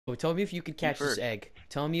Oh, tell me if you can You catch this first. egg.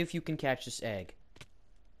 Tell me if you can catch this egg.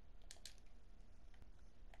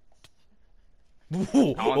 Whoa,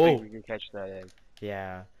 I don't think oh, we can catch that egg.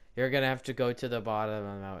 yeah. You're gonna have to go to the bottom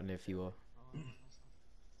of the mountain if you will.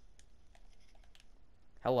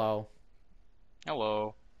 Hello.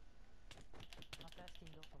 Hello.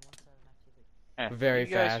 Very You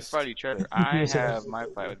guys should fight fast. each other. I Yes, have my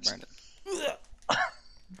fight with Brendan.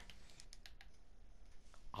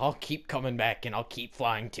 I'll keep coming back and I'll keep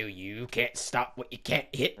flying to you. You can't stop what you can't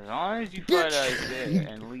hit. As long as you fight Isaiah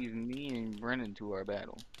Bitch! and leave me and Brendan to our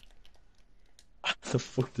battle. the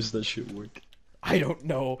fuck does that shit work? I don't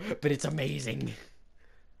know, but it's amazing.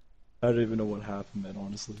 I don't even know what happened, man,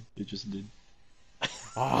 honestly. It just did.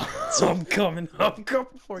 Oh, I'm coming. I'm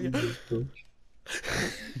coming for you.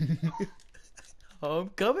 I'm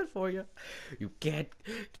coming for you. You can't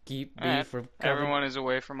keep me Alright. from coming. Everyone is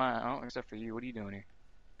away from my except for you. What are you doing here?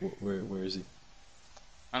 Where is he?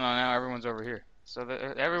 I don't know, now everyone's over here. So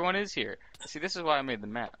everyone is here. See, this is why I made the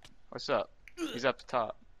map. What's up? He's up the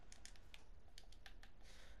top.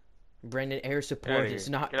 Brendan, air Get out support of here. is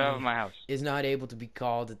not Get out of my house. able to be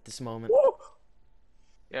called at this moment.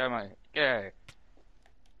 Get out of my Get out of here.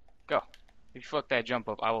 Go. If you fuck that jump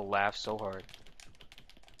up, I will laugh so hard.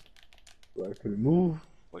 I couldn't move.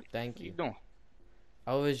 Thank What are you. you doing?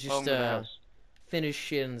 I was just Welcome to the house.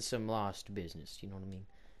 finishing some lost business. You know what I mean?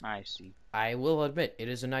 I see. I will admit it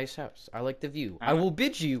is a nice house. I like the view. I Alright. will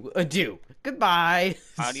bid you adieu. Goodbye.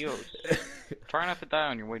 Adios. Try not to die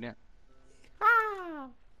on your way down. Ah.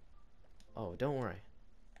 Oh, don't worry.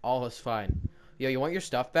 All is fine. Yo, you want your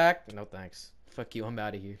stuff back? No thanks. Fuck you. I'm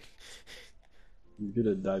out of here. You're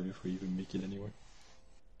gonna die before you even make it anywhere.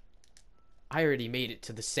 I already made it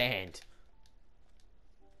to the sand.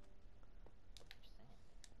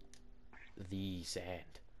 The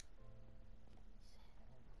sand.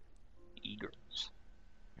 Eagles.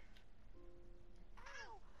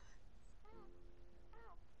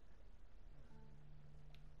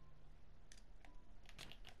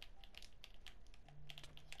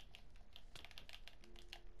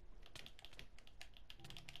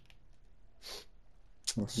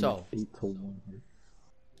 So, Fate told one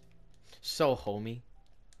her. homie,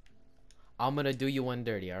 I'm gonna do you one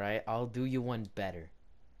dirty, alright? I'll do you one better.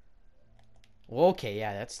 Well, okay,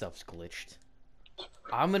 yeah, that stuff's glitched.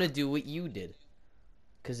 I'm gonna do what you did.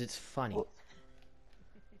 Cause it's funny.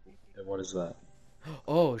 And what is that?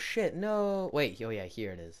 Oh, shit, no. Wait, oh yeah,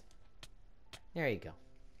 here it is. There you go.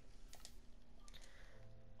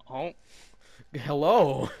 Oh,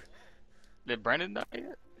 Hello. did Brendan die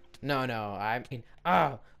yet? No, I mean,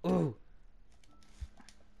 ooh.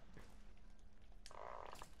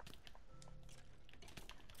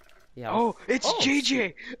 Yeah. Oh, it's Oh,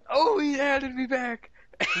 JJ! Oh, he added me back!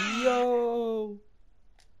 Yo.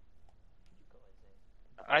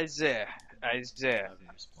 Isaiah, Isaiah, Have him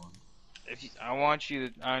respond.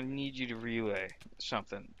 I need you to relay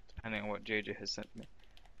something, depending on what JJ has sent me.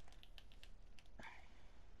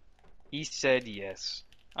 He said yes.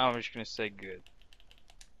 I'm just gonna say good.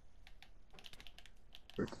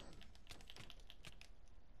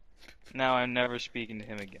 Now I'm never speaking to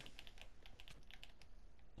him again.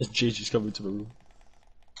 JJ's coming to the room.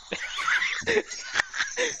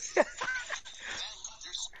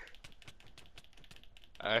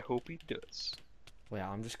 I hope he does. Well,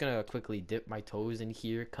 I'm just gonna quickly dip my toes in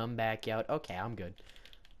here, come back out. Okay, I'm good.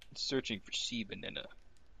 Searching for sea banana.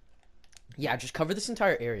 Yeah, just cover this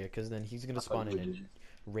entire area, because then he's gonna I thought spawn you in were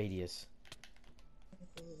a radius.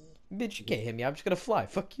 Bitch, you can't hit me. I'm just gonna fly.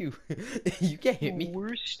 Fuck you. You can't hit me.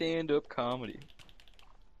 Worst stand-up comedy.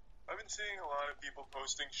 I've been seeing a lot of people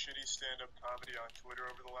posting shitty stand-up comedy on Twitter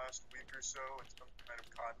over the last week or so. It's some kind of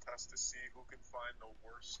contest to see who can find the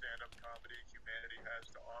worst stand-up comedy humanity has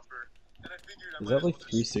to offer. And I figured I Is might that as like well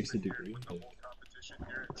just 360 sit here degree? with the whole competition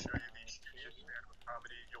here and show you the shittiest stand-up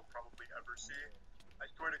comedy you'll probably ever see. I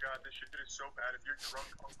swear to God, this shit is so bad. If your drunk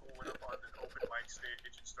uncle went up on an open mic stage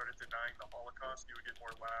and started denying the Holocaust, you would get more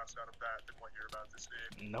laughs out of that than what you're about to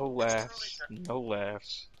see. No laughs. No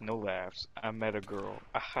laughs. No laughs. I met a girl.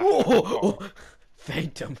 Oh,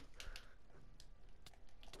 Phantom.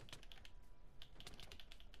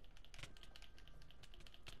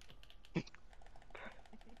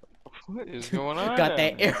 What is going on? Got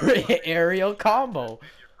that aerial combo.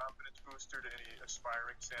 Your confidence booster to any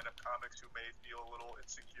aspiring stand-up comics who may feel a little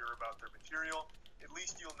insecure about their material. At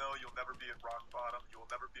least you'll know you'll never be at rock bottom. You will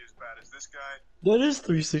never be as bad as this guy. That is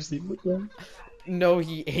 360. Look, man. No,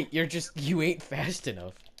 he ain't. You ain't fast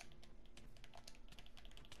enough.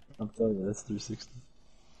 I'm telling you, that's 360.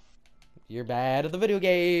 You're bad at the video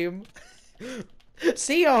game.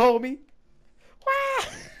 See ya, homie. Wah!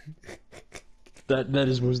 That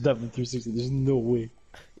is most definitely 360. There's no way.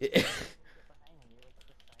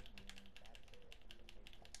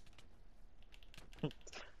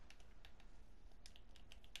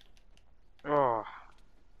 Oh,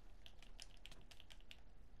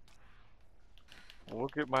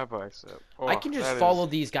 look at my bicep. Oh, I can just that follow is-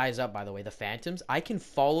 these guys up, by the way, the Phantoms. I can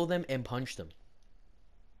follow them and punch them.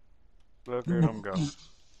 Look at him go.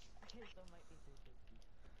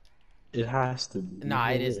 It has to be. Nah,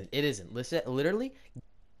 There's it no isn't. It isn't. Listen, literally,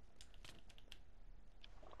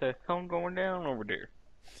 The hell going down over there?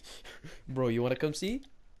 bro, you want to come see?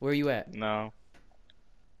 Where you at? No,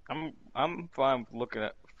 I'm fine with looking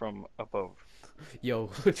at from above. Yo,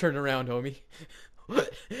 turn around, homie.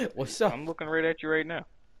 What's up? I'm looking right at you right now.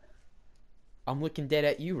 I'm looking dead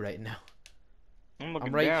at you right now. I'm looking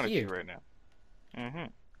I'm right down here. at you right now.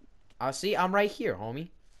 Mm-hmm. See, I'm right here, homie.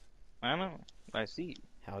 I know. I see.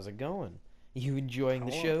 How's it going? You enjoying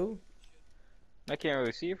the Hello. show? I can't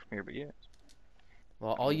really see it from here, but yes.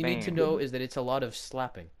 Well, all you need to Bam. know is that it's a lot of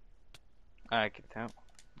slapping. I can tell.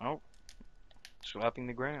 Oh, slapping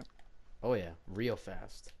the ground. Oh yeah, real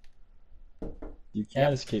fast. You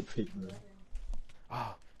can't escape fate, bro.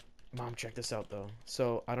 Oh, Mom, check this out though.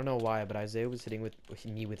 So I don't know why, but Isaiah was hitting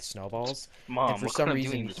me with snowballs, Mom, and for look some what I'm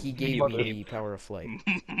reason doing in this he gave video me game. the power of flight.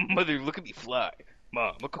 Mother, look at me fly.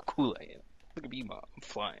 Mom, look how cool I am. Look at me, Mom. I'm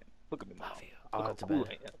flying. Look at me, Mom. Love you. Look I'll how head to cool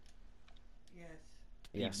bed. I am. Yes,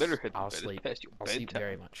 Yes, You better hit the I'll bed. It's sleep. past your I'll sleep bedtime.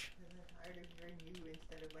 very much. because I'm tired of hearing you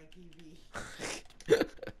instead of my TV.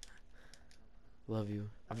 Love you.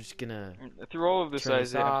 I'm just gonna Through all of this, Turn this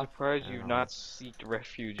Isaiah, I'm off, surprised and you've I'll not seeked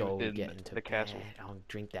refuge go within get into the bed. castle. I'll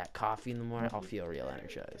drink that coffee in the morning. I'll feel real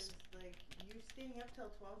energized. Because, like, you staying up till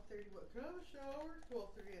 12:30, what, can I have a shower?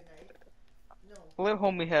 12:30 at night? No. Let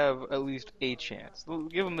homie have at least a chance.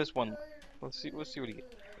 Give him this one. Let's see what he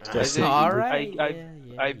gets. Yes, Isaiah, sir. All right. I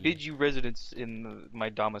yeah. bid you residence in my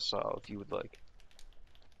domicile if you would like.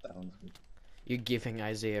 Sounds good. You're giving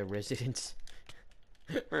Isaiah residence.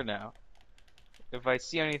 For now. If I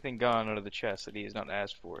see anything gone out of the chest that he has not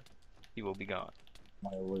asked for, he will be gone. My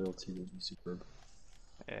loyalty will be superb.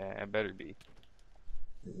 It better be.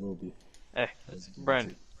 It will be. Eh, As you can Bren.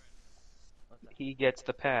 see. He gets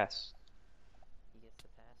the pass. He gets the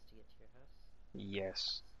pass to get to your house.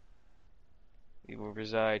 Yes. He will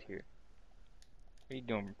reside here. What are you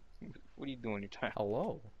doing? What are you doing your time?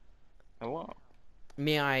 Hello. Hello.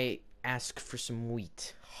 May I ask for some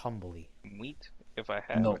wheat, humbly? Wheat? If I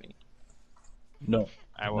have No. any, No.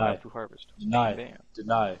 I will Deny. have to harvest. Deny. Bam.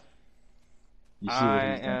 Deny. You see I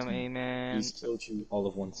what he's done am to me. a man. He's killed you all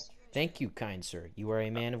at once. Thank you, kind sir. You are a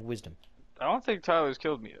man of wisdom. I don't think Tyler's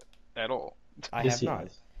killed me yet. At all. I Yes, have he not.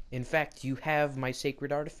 has. In fact, you have my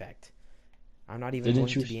sacred artifact. I'm not even Didn't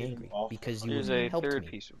going you to be hit him angry off? because you Here's a helped third me.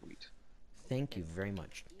 piece of wheat. Thank you very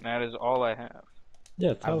much. That is all I have.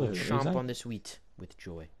 Yeah, I will Tyler. chomp exactly. on this wheat with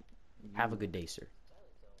joy. Have a good day, sir.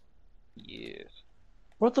 Yes.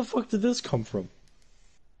 What the fuck did this come from?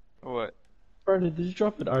 What? Brandon, did you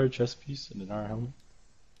drop an iron chest piece and an iron helmet?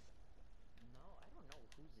 No, I don't know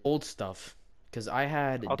who's it. Old stuff. Because I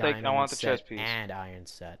had I'll take- I diamond want the set chest piece. and iron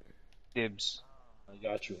set. Dibs. I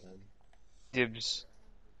got you, man. Dibs.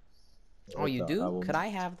 Oh, you do? will- Could I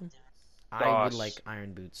have them? I would Gosh. like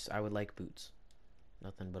iron boots. I would like boots.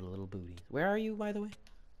 Nothing but a little booty. Where are you, by the way?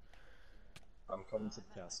 I'm coming to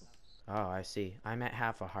the castle. Oh, I see. I'm at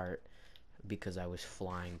half a heart because I was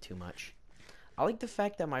flying too much. I like the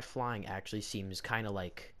fact that my flying actually seems kind of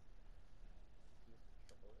like...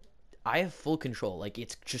 I have full control. Like,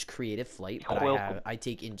 it's just creative flight, but Welcome. I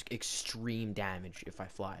take in extreme damage if I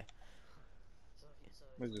fly.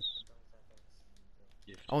 What is this?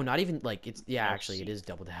 Oh, not even, like, it's... Yeah, I'll actually, it see. is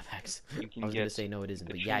double FX. You can I was gonna get say, no, it isn't.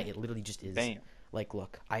 the But yeah, tree. it literally just is. Bam. Like,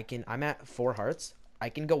 look, I'm at 4 hearts. I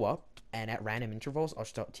can go up, and at random intervals, I'll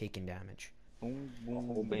start taking damage. Boom,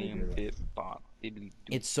 boom, bam, bip, bop, bibbly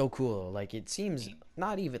doo. It's so cool. Like, it seems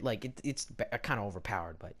not even like it's kind of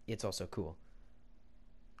overpowered, but it's also cool.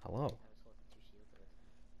 Hello. I was holding 2 shields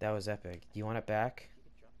there. That was epic. Do you want it back? You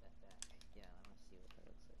could drop that back. Yeah, I want to see what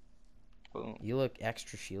that looks like. Boom. You look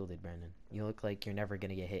extra shielded, Brendan. You look like you're never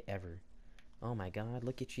gonna get hit ever. Oh my god,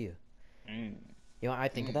 look at you. Mm. You know what I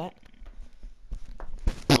think of that?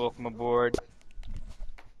 Welcome aboard.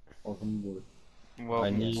 Welcome aboard.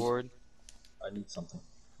 Welcome need- aboard. I need something.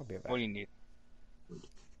 I'll be right What back. do you need? Wood.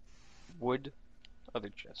 Wood. Other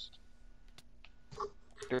chest.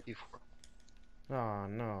 34. Oh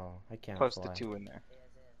no, I can't Plus fly. the 2 in there. Hey,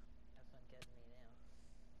 Isaiah, have fun getting me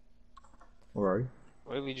now. Where are you?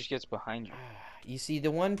 What if he just gets behind you? You see,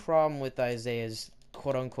 the one problem with Isaiah's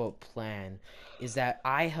quote-unquote plan is that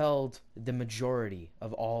I held the majority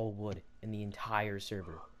of all wood in the entire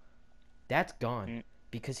server. That's gone. Mm.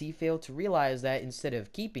 Because he failed to realize that instead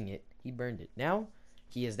of keeping it, he burned it. Now,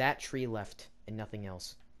 he has that tree left and nothing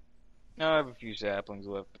else. No, I have a few saplings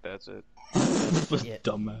left, but that's it. it.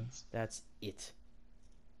 Dumbass. That's it.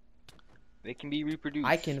 They can be reproduced.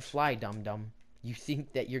 I can fly, dum-dum. You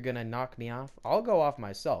think that you're gonna knock me off? I'll go off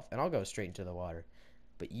myself, and I'll go straight into the water.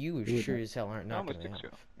 But you Good. sure as hell aren't No, knocking but me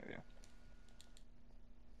six off. yeah.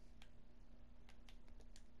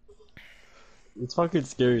 It's fucking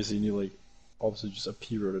scary seeing you like also just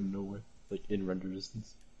appear out of nowhere, like in render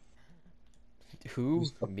distance. Who?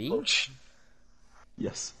 Just Me? approach.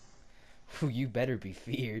 Yes. Who? You better be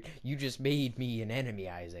feared. You just made me an enemy,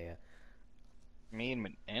 Isaiah. Me and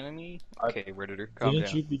an enemy? I- Okay, Redditor, calm Didn't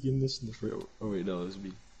down. you begin this in the first? Oh wait, no, it was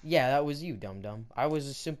me. Yeah, that was you, dum-dum. I was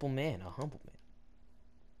a simple man, a humble man.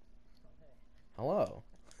 Hello.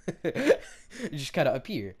 You just gotta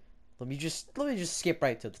appear. Let me just skip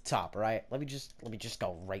right to the top, right? Let me just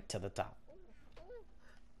go right to the top.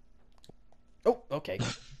 Oh, okay. No,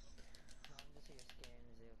 I'm just here scaring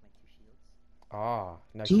Isaiah with my 2 shields. Ah,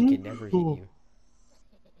 now he can never hit you.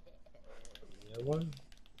 Yeah, what?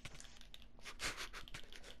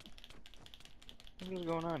 What is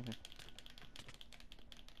going on here?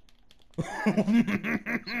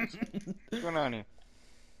 What's going on here?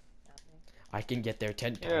 Nothing. I can get there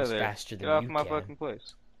 10 Yeah, times there. faster Get than off you my can. fucking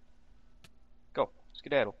place. Go,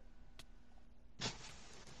 skedaddle.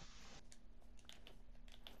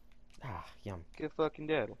 Ah, yum. Get fucking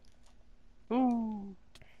daddle. Ooh.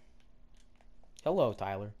 Hello,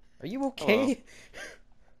 Tyler. Are you okay? Hello.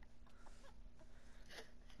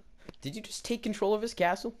 Did you just take control of his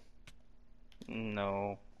castle?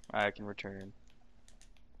 No, I can return.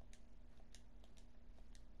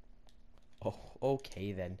 Oh,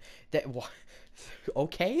 okay then. That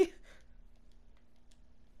okay?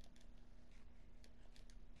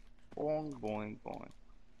 Boing, boing, boing.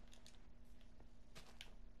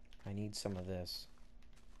 I need some of this.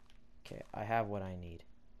 Okay, I have what I need.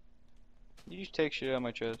 You just take shit out of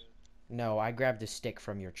my chest. No, I grabbed a stick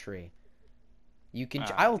from your tree. You can.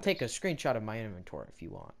 Ah, I'll take a screenshot of my inventory if you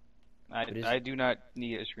want. But is- I do not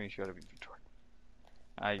need a screenshot of inventory.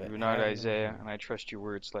 But You're not have it Isaiah, here. and I trust your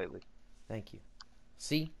word slightly. Thank you.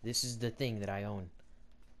 See, this is the thing that I own.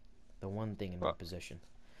 The one thing in my What? possession.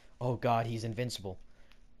 Oh God, he's invincible.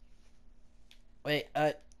 Wait,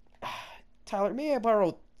 Tyler, may I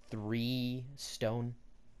borrow 3 stone?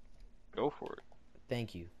 Go for it.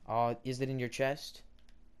 Thank you. Is it in your chest?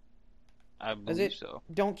 I believe it- so.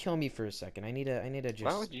 Don't kill me for a second. I need to just.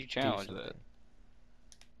 Why would you challenge do that? something.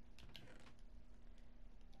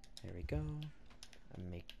 There we go. I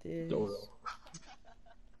make this. Dodo.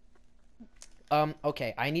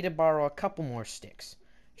 Okay, I need to borrow a couple more sticks.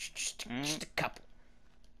 Just Mm. a couple.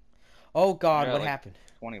 Oh God, Yeah, what like- happened?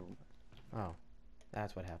 20 of them. Oh,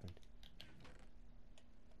 that's what happened.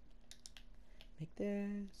 Make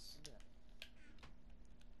this.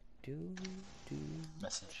 Do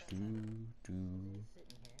Message. do. Just sitting here,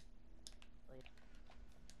 like,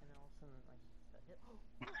 and then all of a sudden,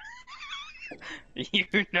 like, a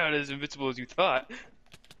hit. You're not as invincible as you thought.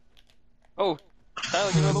 Oh,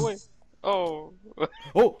 Tyler, get out of the way. Oh.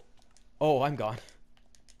 Oh, oh, I'm gone.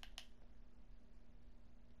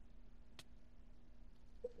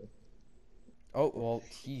 Oh well,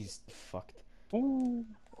 he's fucked. Ooh.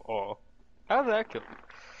 Oh. How did that kill me?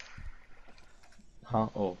 Huh?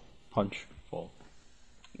 Oh, punch, fall.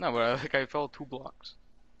 No, but I fell 2 blocks.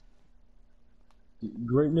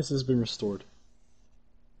 Greatness has been restored.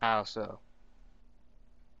 How so?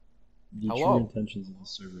 The Hello? true intentions of the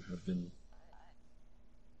server have been.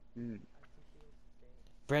 Hmm.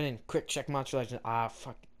 Brennan, quick check Monster Legend. Ah,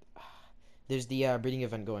 fuck. There's the breeding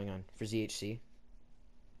event going on for ZHC.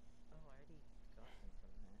 Oh, I already got him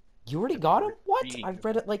from that. You already got him? What? breeding I've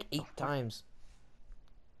read it like 8 times.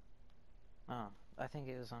 Oh, I think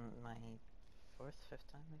it was on my 4th,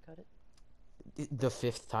 5th time I got it. The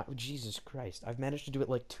 5th time. Jesus Christ. I've managed to do it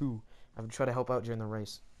like 2. I've tried to help out during the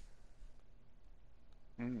race.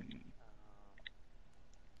 Hmm.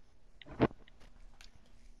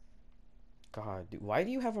 God, dude, why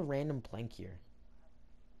do you have a random plank here?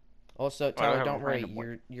 Also, do I Tyler, have a don't worry. random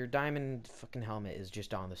what? Your diamond fucking helmet is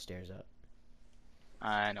just on the stairs up.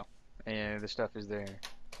 I know. And the stuff is there.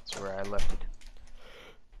 That's where I left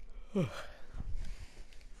it.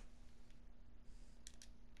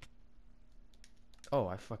 Oh,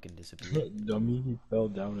 I fucking disappeared. Dummy, he fell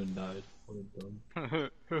down and died. What a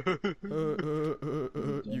dumb.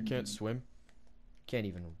 You can't swim? Can't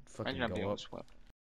even fucking Imagine not being go able up. to swim.